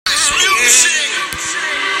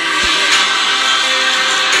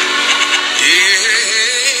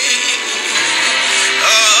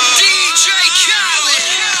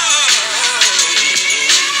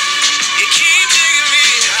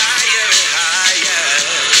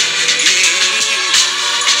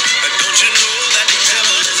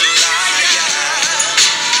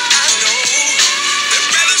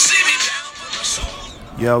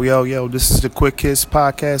Yo, this is the Quick Hits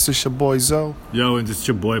Podcast. It's your boy Zoe. Yo, and this is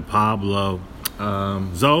your boy Pablo.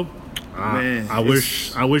 Zoe, Man, I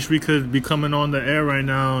wish we could be coming on the air right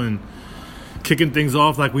now and kicking things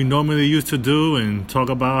off like we normally used to do and talk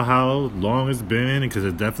about how long it's been, because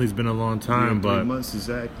it definitely has been a long time. 3 months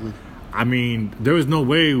exactly. I mean, there is no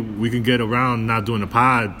way we can get around not doing a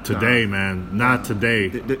pod today, man. Not today.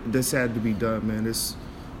 This had to be done, man. This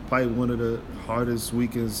probably one of the hardest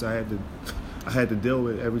weekends I had to deal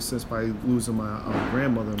with ever since probably losing my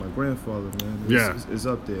grandmother and my grandfather, man. It's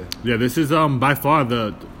up there. Yeah, this is by far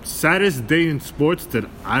the saddest day in sports that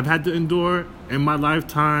I've had to endure in my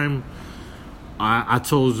lifetime. I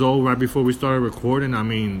told Zoe right before we started recording, I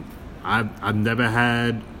mean, I've never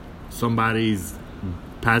had somebody's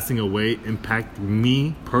passing away impact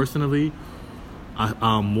me personally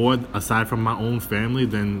more aside from my own family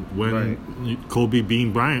than when Kobe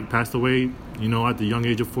Bean Bryant passed away, at the young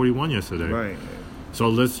age of 41 yesterday. Right. So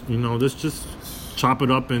let's just chop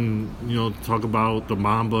it up and, talk about the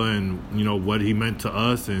Mamba and, what he meant to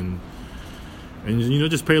us and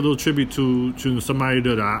just pay a little tribute to somebody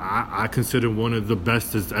that I consider one of the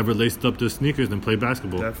best that's ever laced up their sneakers and played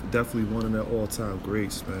basketball. Definitely one of their all-time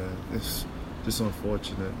greats, man. It's just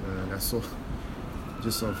unfortunate, man. That's so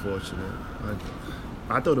just unfortunate.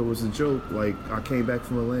 I thought it was a joke. Like, I came back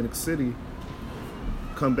from Atlantic City,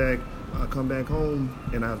 I come back home,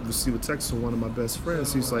 and I received a text from one of my best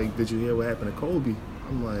friends. He's like, "Did you hear what happened to Kobe?"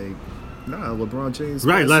 I'm like, "Nah, LeBron James."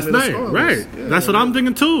 Right, last night. Right, yeah, that's what I'm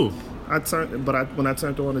thinking too. When I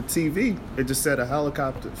turned on the TV, it just said a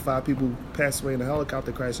helicopter. 5 people passed away in a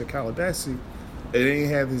helicopter crash in Calabasas. It didn't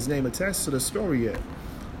have his name attached to the story yet.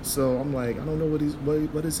 So I'm like, I don't know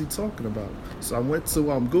what is he talking about. So I went to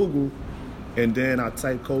Google, and then I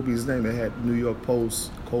typed Kobe's name. It had New York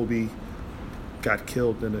Post. Kobe got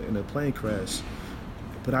killed in a plane crash.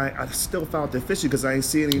 But I still found it fishy because I ain't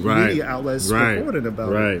see any media outlets reporting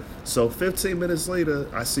about it. So 15 minutes later,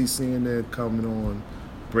 I see CNN coming on,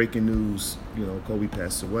 breaking news. Kobe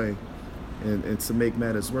passed away, and to make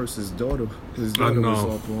matters worse, his daughter was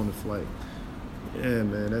off on the flight. Yeah,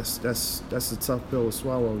 man, that's a tough pill to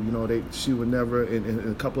swallow. She would never,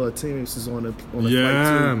 and a couple of teammates on the flight too.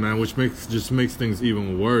 Yeah, man, which makes things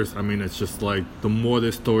even worse. I mean, it's just like the more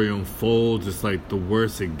this story unfolds, it's like the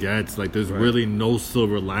worse it gets. Like, there's really no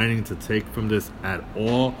silver lining to take from this at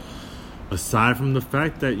all, aside from the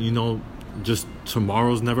fact that just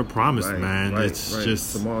tomorrow's never promised, man. It's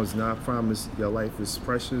just tomorrow's not promised. Your life is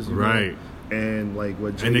precious, right? And like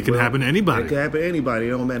and it can happen to anybody. It can happen to anybody. It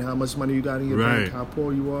don't matter how much money you got in your bank, how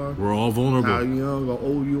poor you are. We're all vulnerable. How young or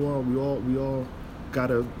old you are. We all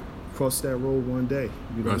gotta cross that road one day.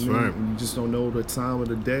 That's right. And you just don't know the time of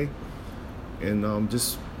the day. And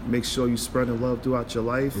just make sure you spreading love throughout your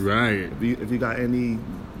life. Right.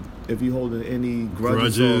 If you holding any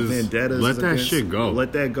grudges or vendettas, let that shit go.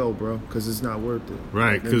 Let that go, bro, because it's not worth it.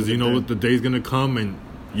 Right, because what the day's gonna come and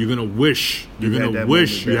you're gonna wish you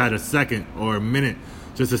had a second or a minute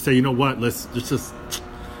just to say, let's just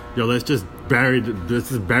bury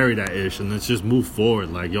that ish and let's just move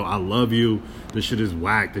forward. Like, I love you. This shit is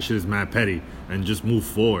whack. This shit is mad petty, and just move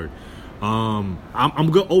forward. I'm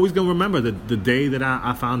always gonna remember the day that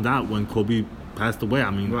I found out when Kobe passed away.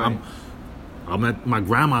 I mean, I'm at my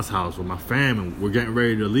grandma's house with my fam, and we're getting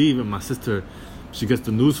ready to leave, and my sister, she gets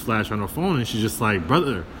the news flash on her phone, and she's just like,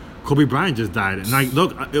 "Brother, Kobe Bryant just died." And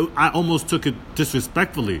I almost took it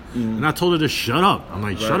disrespectfully, and I told her to shut up. I'm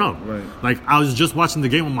like, shut up. Right. Like, I was just watching the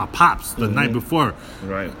game with my pops the night before.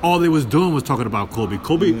 Right. All they was doing was talking about Kobe.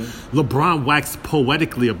 LeBron waxed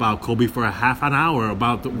poetically about Kobe for a half an hour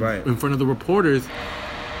in front of the reporters,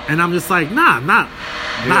 and I'm just like, not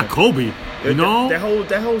Kobe.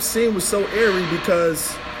 That whole scene was so eerie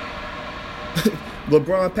because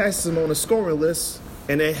LeBron passes him on the scoring list,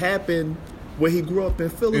 and it happened where he grew up in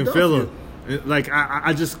Philadelphia. Like,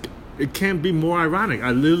 I just, it can't be more ironic.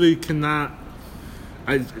 I literally cannot.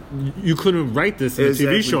 You couldn't write this in a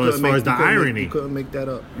TV show as far as the irony. You couldn't make that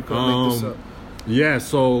up. You couldn't make this up. Yeah,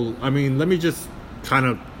 so I mean, let me just kind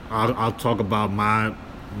of, I'll talk about my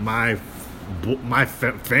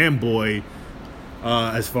fanboy.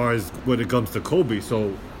 As far as when it comes to Kobe.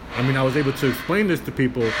 So, I mean, I was able to explain this to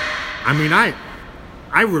people. I mean,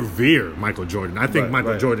 I revere Michael Jordan. I think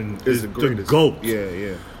Michael Jordan is the GOAT.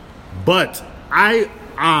 Yeah. But I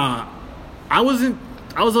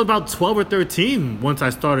was about 12 or 13 once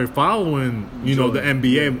I started following, the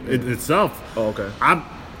NBA itself. Oh, okay.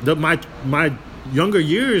 My younger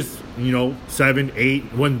years, 7, 8,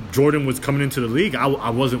 when Jordan was coming into the league,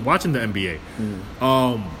 I wasn't watching the NBA.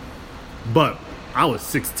 But I was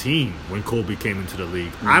 16 when Kobe came into the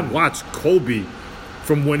league. I watched Kobe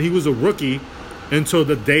from when he was a rookie until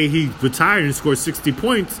the day he retired and scored 60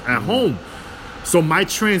 points at home. So my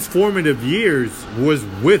transformative years was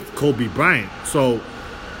with Kobe Bryant. So,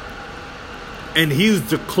 and he's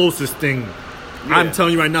the closest thing I'm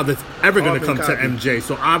telling you right now that's ever going to come to MJ.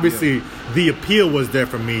 So obviously the appeal was there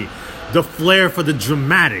for me. The flair for the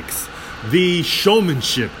dramatics, the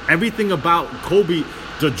showmanship, everything about Kobe,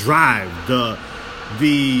 the drive,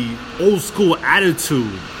 the old school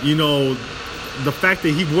attitude, you know, the fact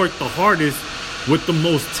that he worked the hardest with the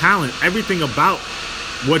most talent, everything about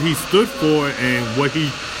what he stood for and what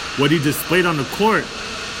he displayed on the court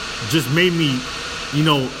just made me, you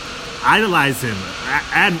know, idolize him,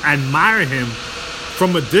 admire him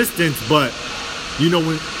from a distance. But you know,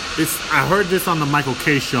 when I heard this on the Michael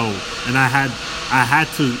Kay show, and I had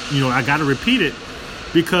to, you know, I got to repeat it,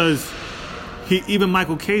 because even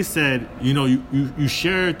Michael Kay said, you know, you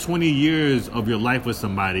share 20 years of your life with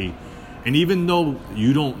somebody, and even though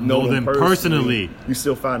you don't know them personally, you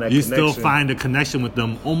still find that you connection. still find a connection with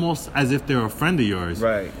them, almost as if they're a friend of yours.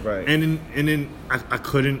 Right. And then I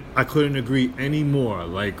couldn't agree anymore.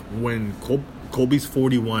 Like when Kobe's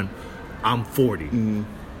 41, I'm 40. Mm-hmm.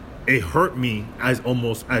 It hurt me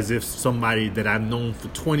almost as if somebody that I've known for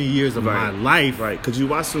 20 years of my life. Right, because you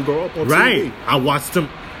watched him grow up on TV. I watched him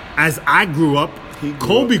as I grew up.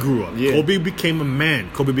 Kobe grew up. Yeah. Kobe became a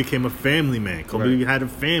man. Kobe became a family man. Kobe had a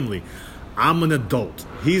family. I'm an adult.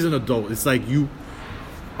 He's an adult. It's like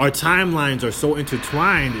our timelines are so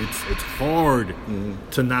intertwined. It's hard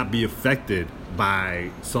to not be affected by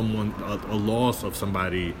a loss of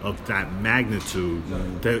somebody of that magnitude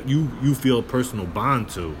that you feel a personal bond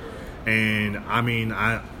to. And I mean,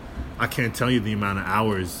 I can't tell you the amount of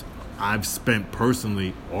hours I've spent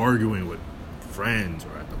personally arguing with friends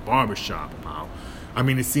or at the barbershop about. I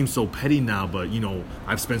mean, it seems so petty now, but, you know,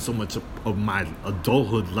 I've spent so much of my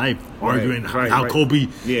adulthood life arguing how Kobe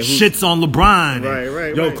shits on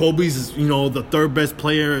LeBron. Right. Kobe's, you know, the third best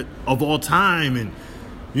player of all time. And,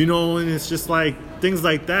 you know, and it's just like things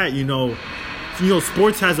like that, you know.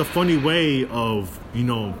 Sports has a funny way of, you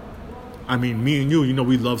know, I mean, me and you know,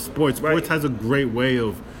 we love sports. Sports has a great way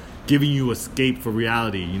of giving you escape for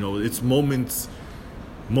reality. You know, it's moments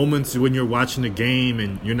when you're watching the game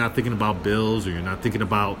and you're not thinking about bills, or you're not thinking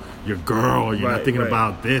about your girl, or you're not thinking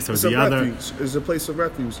about this or the other. It's a place of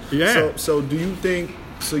refuge. Yeah. So do you think?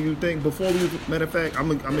 So you think before we? Matter of fact,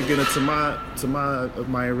 I'm gonna get into my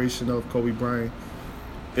admiration of Kobe Bryant.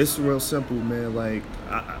 It's real simple, man. Like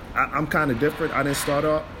I'm kind of different. I didn't start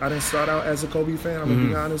out as a Kobe fan. I'm gonna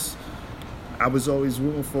be honest. I was always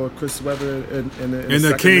rooting for Chris Webber and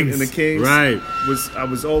the Kings. And the Kings. Right. I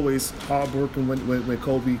was always heartbroken when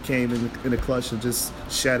Kobe came in the clutch and just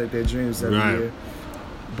shattered their dreams every year.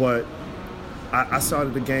 But I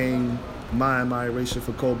started the game, my admiration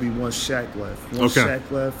for Kobe once Shaq left.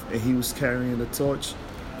 Shaq left, and he was carrying the torch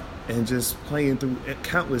and just playing through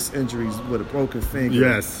countless injuries with a broken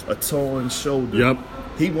finger, a torn shoulder. Yep.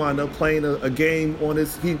 He wound up playing a game on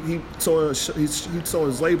his. He tore his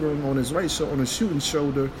labrum on his right shoulder, on his shooting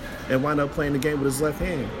shoulder, and wound up playing the game with his left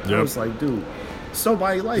hand. Yep. I was like, dude,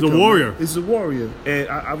 somebody like him. He's a warrior. He's a warrior, and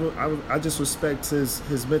I just respect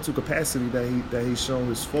his mental capacity that he's shown,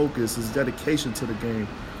 his focus, his dedication to the game.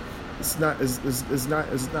 It's not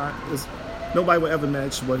nobody will ever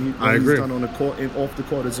match what he's done on the court and off the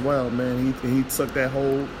court as well, man. He took that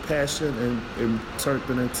whole passion and turned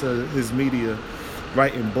it into his media.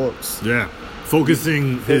 Writing books. Yeah.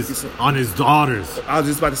 Focusing on his daughters. I was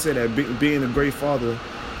just about to say that, being a great father,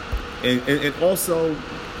 and also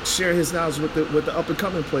share his knowledge with the up and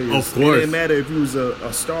coming players. Of course. It didn't matter if he was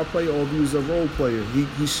a star player or if he was a role player.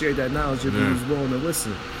 He shared that knowledge if he was willing to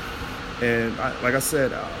listen. And like I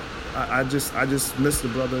said, I just miss the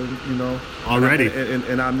brother, you know. Already.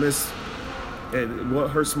 And I miss. And what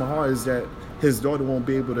hurts my heart is that his daughter won't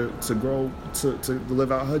be able to grow to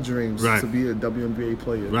live out her dreams to be a WNBA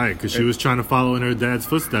player. Right, because she was trying to follow in her dad's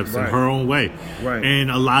footsteps in her own way. Right.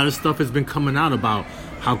 And a lot of stuff has been coming out about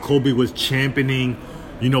how Kobe was championing,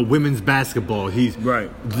 you know, women's basketball.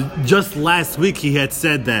 Just last week he had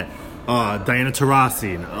said that Diana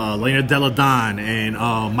Taurasi, Lena Delle Donne, and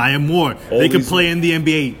Maya Moore, they could play in the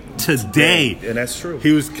NBA today. And that's true.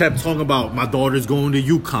 He kept talking about, my daughter's going to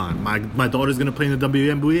UConn. My daughter's going to play in the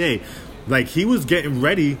WNBA. Like, he was getting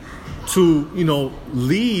ready to, you know,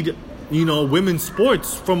 lead, you know, women's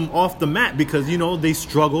sports from off the mat, because, you know, they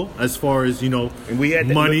struggle as far as, you know, and we had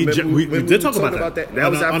money. We did talk about that.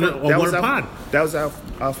 That was our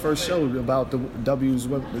first show about the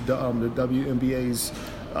WNBA's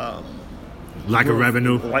lack of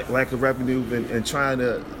revenue, and trying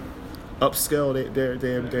to upscale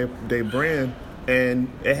their brand And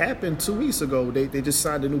it happened 2 weeks ago. They just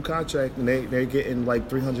signed a new contract, and they're getting like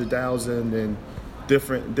 $300,000 and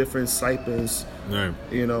different stipends. Right.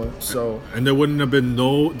 You know, so. And there wouldn't have been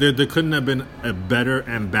there couldn't have been a better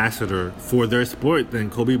ambassador for their sport than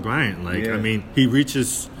Kobe Bryant. Like, I mean, he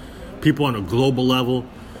reaches people on a global level.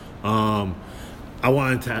 I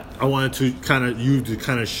wanted to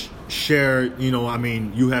kind of share. You know, I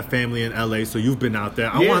mean, you have family in LA, so you've been out there.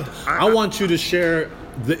 I want you to share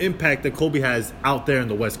the impact that Kobe has out there in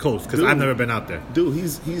the West Coast, because I've never been out there. Dude,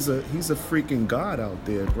 he's a freaking god out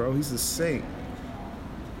there, bro. He's a saint.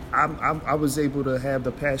 I was able to have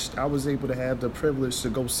the passion. I was able to have the privilege to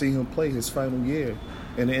go see him play his final year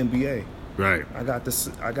in the NBA. Right. I got to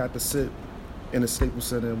sit in the Staples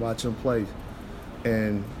Center and watch him play,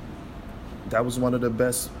 and that was one of the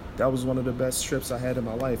best. That was one of the best trips I had in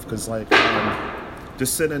my life, because like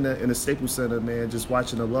just sitting in the Staples Center, man, just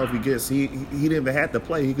watching the love he gets. He didn't even have to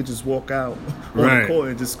play. He could just walk out on the court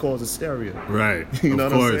and just cause hysteria. Right. You know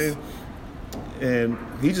what I'm saying? And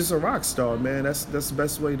he's just a rock star, man. That's the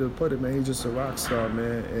best way to put it, man. He's just a rock star,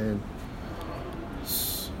 man. And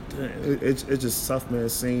it's just tough, man,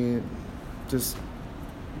 seeing just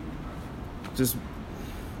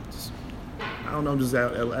I don't know, I'm just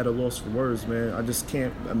at a loss for words, man. I just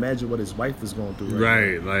can't imagine what his wife is going through.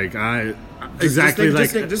 Right, now. like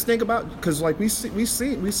just think about, because like we see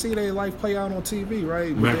their life play out on TV,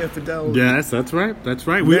 right? With the infidelity. Yes, that's right.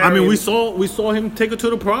 We saw him take her to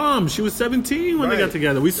the prom. She was 17 when they got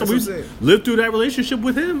together. We lived through that relationship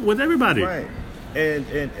with him, with everybody. Right, and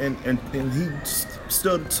he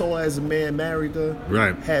stood tall as a man, married her.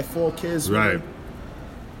 Right, had 4 kids. Right. With her.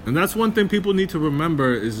 And that's one thing people need to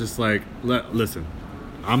remember is just like, listen,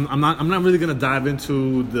 I'm not really gonna dive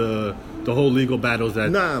into the whole legal battles that.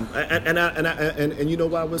 Nah, and you know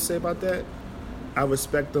what I would say about that? I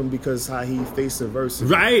respect him because how he faced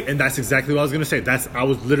adversity. Right, and that's exactly what I was gonna say. I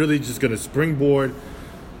was literally just gonna springboard.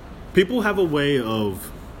 People have a way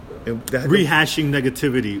of rehashing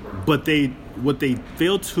negativity, but what they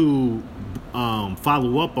fail to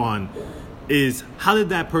follow up on is, how did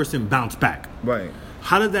that person bounce back? Right.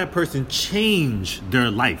 How did that person change their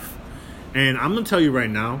life? And I'm going to tell you right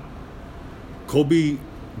now, Kobe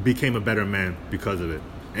became a better man because of it.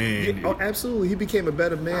 And absolutely. He became a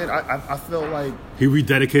better man. I felt like he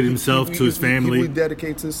rededicated himself to his family. He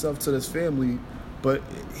rededicated himself to his family, but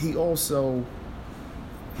he also,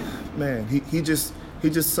 man, he just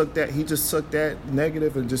took that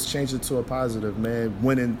negative and just changed it to a positive, man.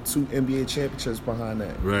 Winning 2 NBA championships behind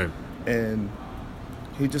that. Right. And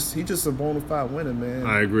he just a bona fide winner, man.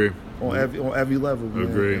 I agree. On every level, man.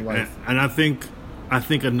 Agree. And I think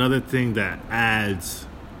another thing that adds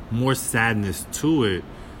more sadness to it,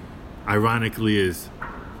 ironically, is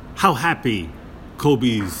how happy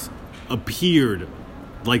Kobe's appeared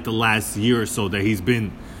like the last year or so that he's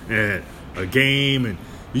been at a game, and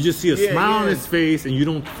you just see a smile on his face, and you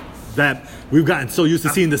don't. That we've gotten so used to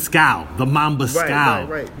seeing the scowl, the Mamba scowl.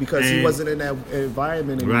 Right. Because he wasn't in that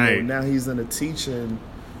environment anymore. Right. Now he's in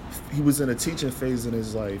he was in a teaching phase in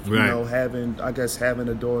his life. Right. You know, having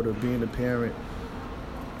a daughter, being a parent.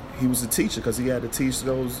 He was a teacher because he had to teach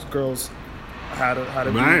those girls how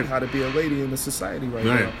to be a lady in the society right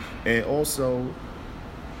now, and also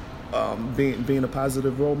being a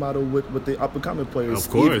positive role model with the up and coming players.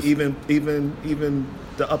 Of course, even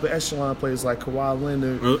the upper echelon players like Kawhi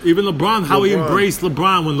Leonard, even LeBron. How he embraced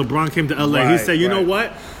LeBron when LeBron came to LA. He said, "You know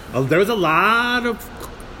what? There was a lot of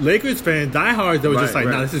Lakers fans, diehards, that were just like,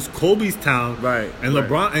 nah, this is Kobe's town." Right. And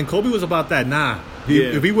LeBron and Kobe was about that. Nah,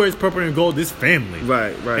 if he wears purple and gold, this family.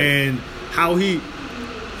 Right. And how he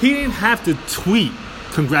didn't have to tweet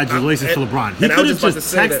congratulations to LeBron. He could have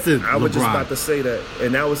just texted LeBron. I was just about to say that.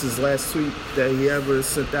 And that was his last tweet that he ever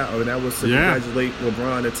sent out. And that was to congratulate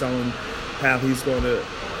LeBron and tell him how he's going to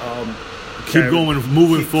keep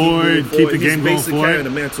moving forward, keep the game going forward. Carrying the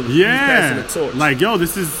mantle. Yeah. He's passing the torch. Like, yo,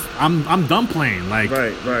 this is, I'm done playing. Like,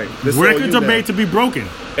 right. Records are made to be broken.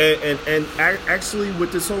 And actually,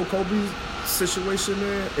 with this whole Kobe situation,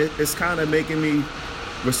 man, it's kind of making me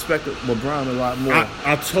respect LeBron a lot more.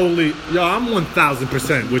 I totally, I'm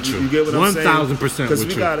 1,000% with you. You get what I'm saying? 1,000% with you.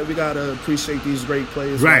 Because we gotta appreciate these great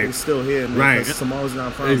players. Right. They're still here, man. Right. Because tomorrow's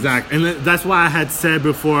not promised. Exactly. And that's why I had said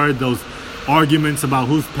before, those arguments about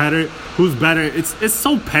who's better. It's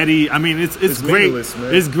so petty. I mean, it's great.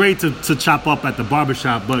 Man. It's great to chop up at the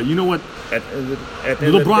barbershop, but you know what? At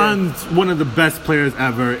LeBron's one of the best players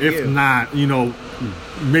ever, if not,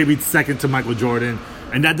 maybe second to Michael Jordan.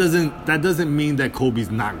 And that doesn't mean that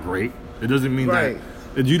Kobe's not great. It doesn't mean that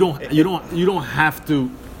you don't have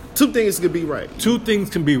to Two things could be right. Two things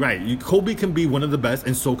can be right. Kobe can be one of the best,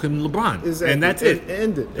 and so can LeBron. Exactly. And that's it.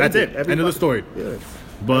 That's it. End of the story. Yeah.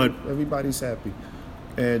 But everybody's happy.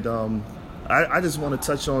 And I just want to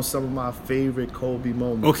touch on some of my favorite Kobe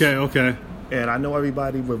moments. Okay. And I know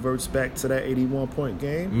everybody reverts back to that 81-point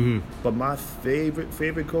game, but my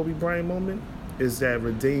favorite Kobe Bryant moment is that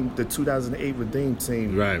the 2008 Redeem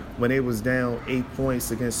team, right, when they was down 8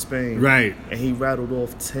 points against Spain, right, and he rattled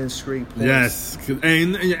off 10 straight points. Yes,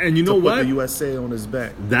 and you know what? Put the USA on his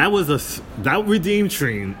back. That was that Redeem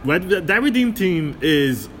team. That Redeem team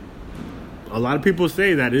is. A lot of people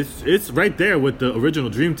say that it's right there with the original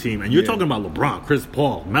Dream Team, and you're talking about LeBron, Chris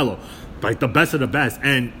Paul, Melo, like the best of the best.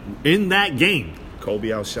 And in that game, Kobe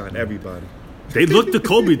outshined everybody. They looked to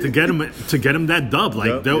Kobe to get him that dub.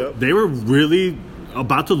 Like they were really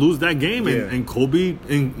about to lose that game, and Kobe,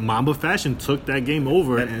 in Mamba fashion, took that game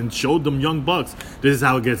over and showed them young bucks, this is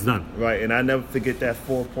how it gets done. Right, and I never forget that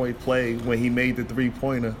 4-point play when he made the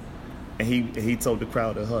 3-pointer, and he told the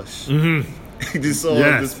crowd to hush. He just saw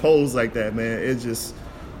this pose like that, man. It just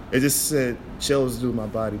said chills through my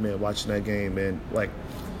body, man, watching that game, man. Like,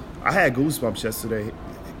 I had goosebumps yesterday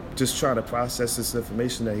just trying to process this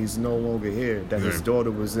information that he's no longer here, that his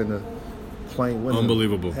daughter was in a plane with him.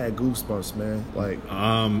 Unbelievable. I had goosebumps, man. Like,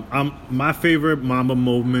 my favorite Mamba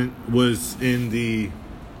moment was in the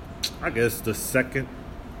second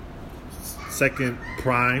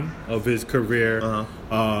prime of his career.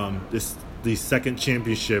 The second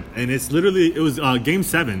championship, and it was Game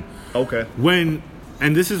 7. Okay.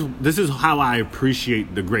 And this is how I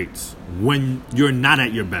appreciate the greats, when you're not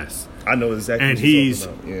at your best. I know exactly. And what you're he's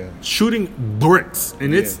talking about. shooting bricks,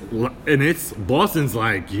 and it's Boston's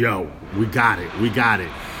like, yo, we got it.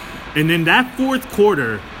 And in that fourth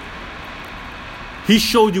quarter, he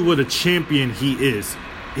showed you what a champion he is.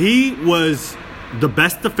 He was the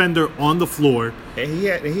best defender on the floor. And he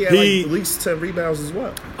had like at least 10 rebounds as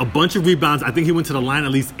well. A bunch of rebounds. I think he went to the line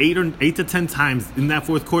at least 8 to 10 times in that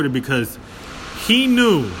fourth quarter, because he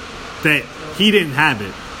knew that he didn't have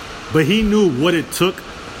it, but he knew what it took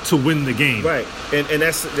to win the game. Right. And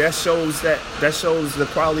that shows the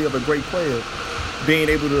quality of a great player, being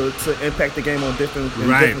able to impact the game on different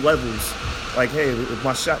levels. Like, hey, if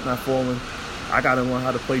my shot not falling, I got to learn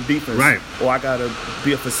how to play defense. Right. Or I got to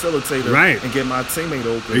be a facilitator and get my teammate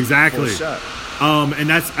open exactly. for a shot. And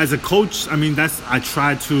that's, as a coach, I mean, I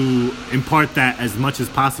try to impart that as much as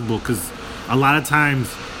possible, because a lot of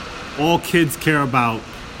times all kids care about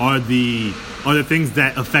are the things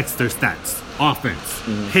that affects their stats. Offense,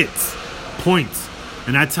 hits, points.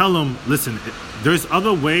 And I tell them, listen, there's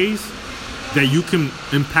other ways that you can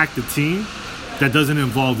impact the team that doesn't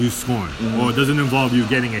involve you scoring or doesn't involve you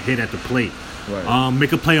getting a hit at the plate. Right.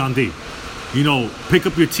 Make a play on D. Pick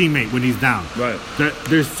up your teammate when he's down. Right.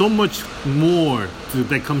 There's so much more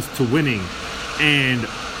that comes to winning. And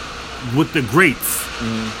with the greats,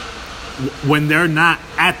 when they're not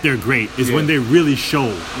at their great is when they really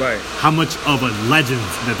show how much of a legend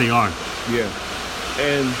that they are. Yeah.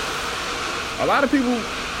 And a lot of people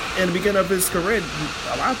in the beginning of his career,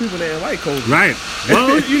 a lot of people didn't like Kobe. Right.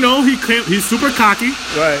 Well, he's super cocky.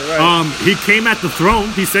 Right. He came at the throne.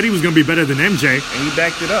 He said he was going to be better than MJ. And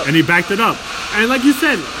he backed it up. And like you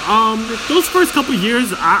said, those first couple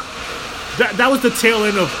years, that was the tail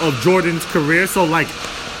end of Jordan's career. So, like,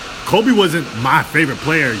 Kobe wasn't my favorite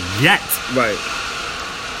player yet. Right.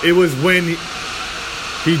 It was when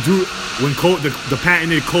the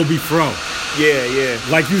patented Kobe throw. Yeah.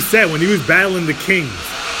 Like you said, when he was battling the Kings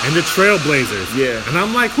and the Trailblazers. Yeah. And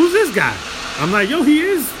I'm like, who's this guy? I'm like, yo, he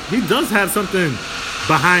does have something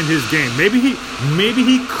behind his game. Maybe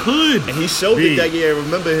he could. And he showed it that year.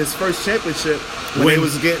 Remember his first championship when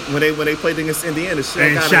they played against Indiana.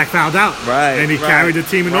 Shaq fouled out. Right. And he carried the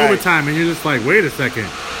team in overtime. And you're just like, wait a second.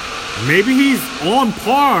 Maybe he's on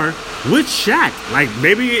par with Shaq. Like,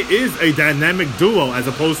 maybe it is a dynamic duo as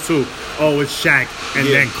opposed to, it's Shaq and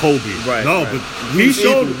then Kobe. Right. No, but he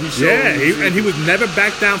showed and he was never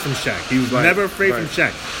back down from Shaq. He was never afraid from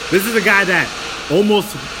Shaq. This is a guy that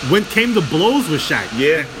almost came to blows with Shaq.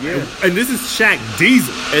 Yeah. And this is Shaq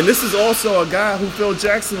Diesel. And this is also a guy who Phil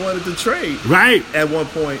Jackson wanted to trade. Right. At one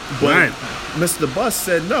point. But Mr. Bus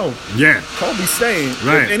said no. Yeah. Kobe's staying.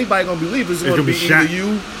 Right. If anybody gonna believe it's gonna be either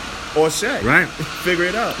you or Shaq. Right. Figure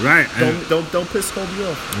it out. Right. Don't piss Kobe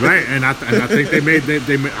off. Right. And I think they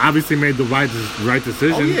obviously made the right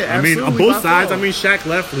decision. Oh, yeah, I mean, on both sides. I mean, Shaq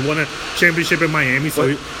left and won a championship in Miami,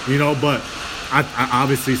 so but I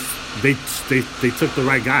obviously they took the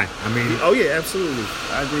right guy. I mean, oh yeah, absolutely.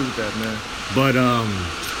 I agree with that, man. But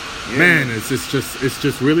man, it's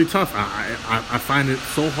just really tough. I find it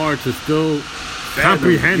so hard to still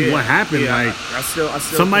comprehend what happened. Yeah, like I still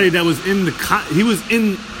somebody that was in the he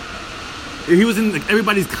was in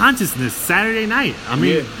everybody's consciousness Saturday night. I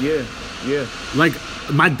mean, yeah. Like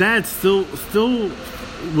my dad still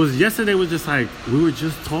was yesterday. Was just like we were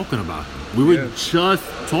just talking about him. We were just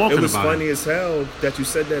talking about him. It was funny as hell that you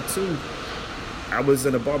said that too. I was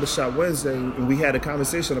in a barbershop Wednesday and we had a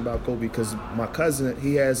conversation about Kobe because my cousin,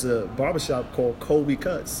 he has a barbershop called Kobe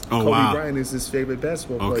Cuts. Oh, Kobe Bryant is his favorite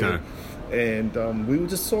basketball player. Okay. And we were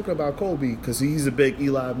just talking about Kobe because he's a big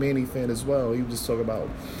Eli Manning fan as well. He was just talking about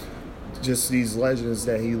just these legends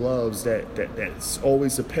that he loves that's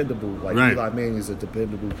always dependable. Like Eli Manning is a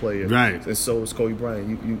dependable player. Right. And so is Kobe Bryant.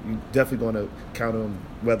 You definitely going to count on him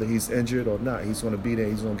whether he's injured or not. He's going to be there.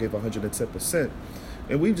 He's going to give 110%.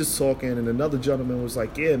 And we just talking, and another gentleman was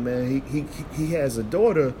like, "Yeah, man, he has a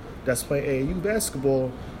daughter that's playing AAU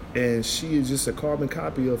basketball, and she is just a carbon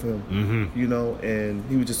copy of him, you know." And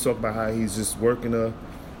he was just talking about how he's just working her,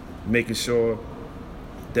 making sure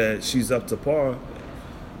that she's up to par.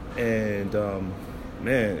 And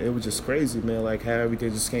man, it was just crazy, man. Like how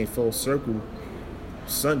everything just came full circle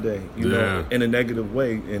Sunday, you know, in a negative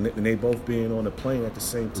way, and they both being on the plane at the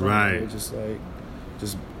same time. Right. It was just like,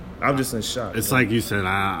 I'm just in shock. It's like you said,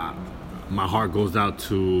 my heart goes out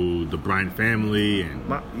to the Bryant family and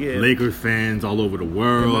Lakers fans all over the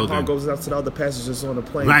world. And my heart goes out to the other passengers on the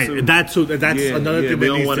plane, right, too. That's another thing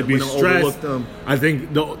that needs to be stressed. I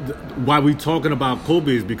think why we talking about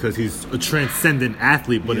Kobe is because he's a transcendent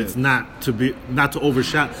athlete, but it's not to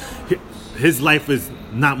overshadow. His life is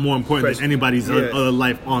not more important than anybody's other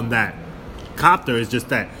life on that copter. It's just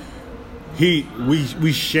that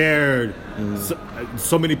we shared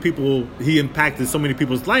so many people. He impacted so many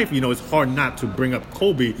people's life. You know, it's hard not to bring up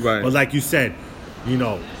Kobe. Right. But like you said, you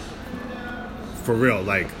know, for real,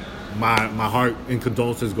 like my heart and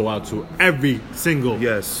condolences go out to every single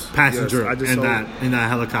passenger in that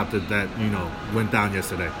helicopter that went down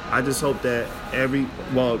yesterday. I just hope that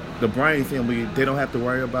the Bryant family, they don't have to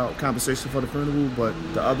worry about compensation for the funeral, but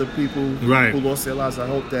the other people who lost their lives, I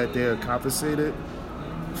hope that they're compensated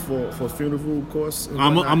for funeral costs.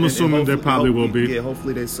 I'm assuming there probably will be. Yeah,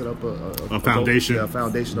 hopefully they set up a foundation. A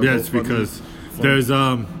foundation. Yes, because there's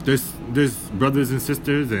brothers and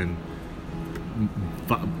sisters and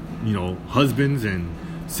husbands and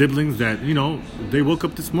siblings that they woke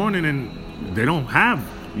up this morning and they don't have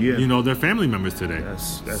their family members today.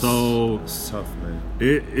 So it's tough, man.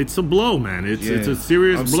 It's a blow, man. It's a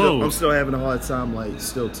serious blow. I'm still having a hard time,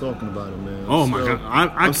 still talking about it, man. My God,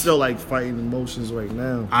 I'm still fighting emotions right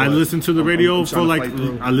now. I listened to the radio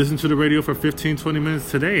I listened to the radio for 15-20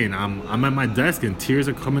 minutes today, and I'm at my desk and tears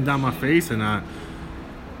are coming down my face, and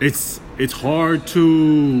it's hard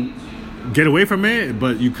to get away from it,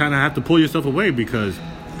 but you kind of have to pull yourself away because,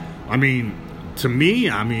 to me,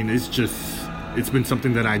 it's been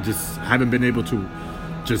something that I just haven't been able to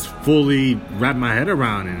just fully wrap my head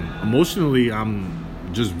around, and emotionally I'm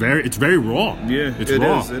just it's very raw. Yeah, it's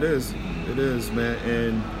raw. It is, man.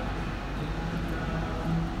 And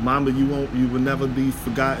Mama, you will never be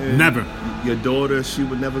forgotten. Never. Your daughter, she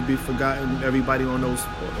would never be forgotten. Everybody on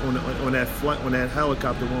that flight, on that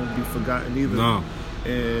helicopter, won't be forgotten either. No.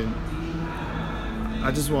 And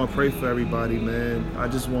I just want to pray for everybody, man. I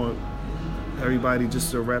just want everybody just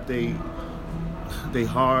to wrap their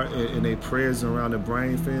heart and their prayers around the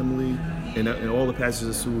Bryant family and all the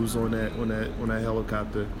passengers who was on that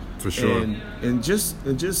helicopter. For sure. And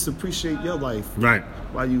just appreciate your life. Right.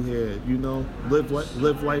 While you here,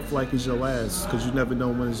 live life like it's your last, because you never know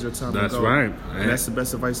when it's your time to go. That's right. And that's the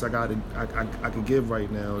best advice I could give right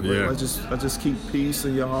now. Yeah. Let's just keep peace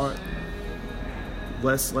in your heart.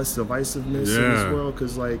 Less divisiveness in this world,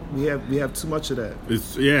 because we have too much of that.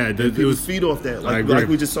 It feed off that. Like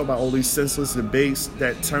we just talked about all these senseless debates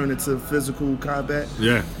that turn into physical combat.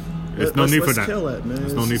 Yeah, there's no need for that. Let's kill that, man.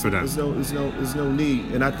 There's no need for that. There's no need.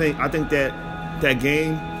 And I think that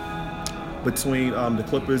game between the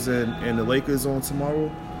Clippers and the Lakers on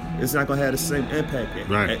tomorrow, it's not gonna have the same impact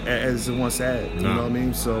as it once had. You know what I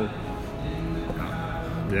mean? So.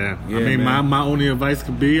 Yeah, my only advice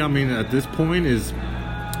could be, at this point is,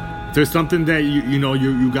 if there's something that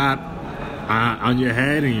you got on your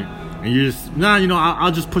head and you just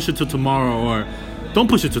I'll just push it to tomorrow, or don't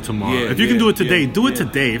push it to tomorrow. If you can do it today, do it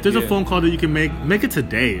today. If there's a phone call that you can make it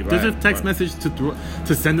today. If there's a text message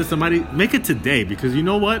to send to somebody, make it today, because you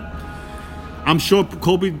know what? I'm sure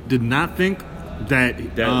Kobe did not think that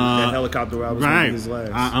helicopter ride was going to be his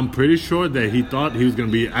last. I'm pretty sure that he thought he was going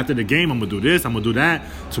to be, after the game, I'm going to do this, I'm going to do that,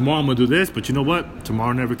 tomorrow I'm going to do this, but you know what?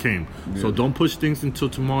 Tomorrow never came. So don't push things until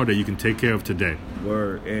tomorrow that you can take care of today.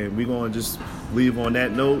 Word. And we're going to just leave on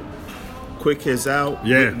that note. quick hits out.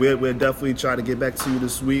 Yeah. We'll definitely try to get back to you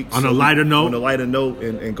this week. On a lighter note,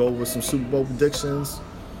 and go over some Super Bowl predictions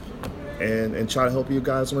and try to help you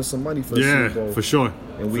guys win some money for the Super Bowl. Yeah, for sure.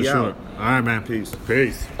 And we for out. Sure. All right, man. Peace.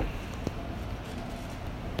 Peace.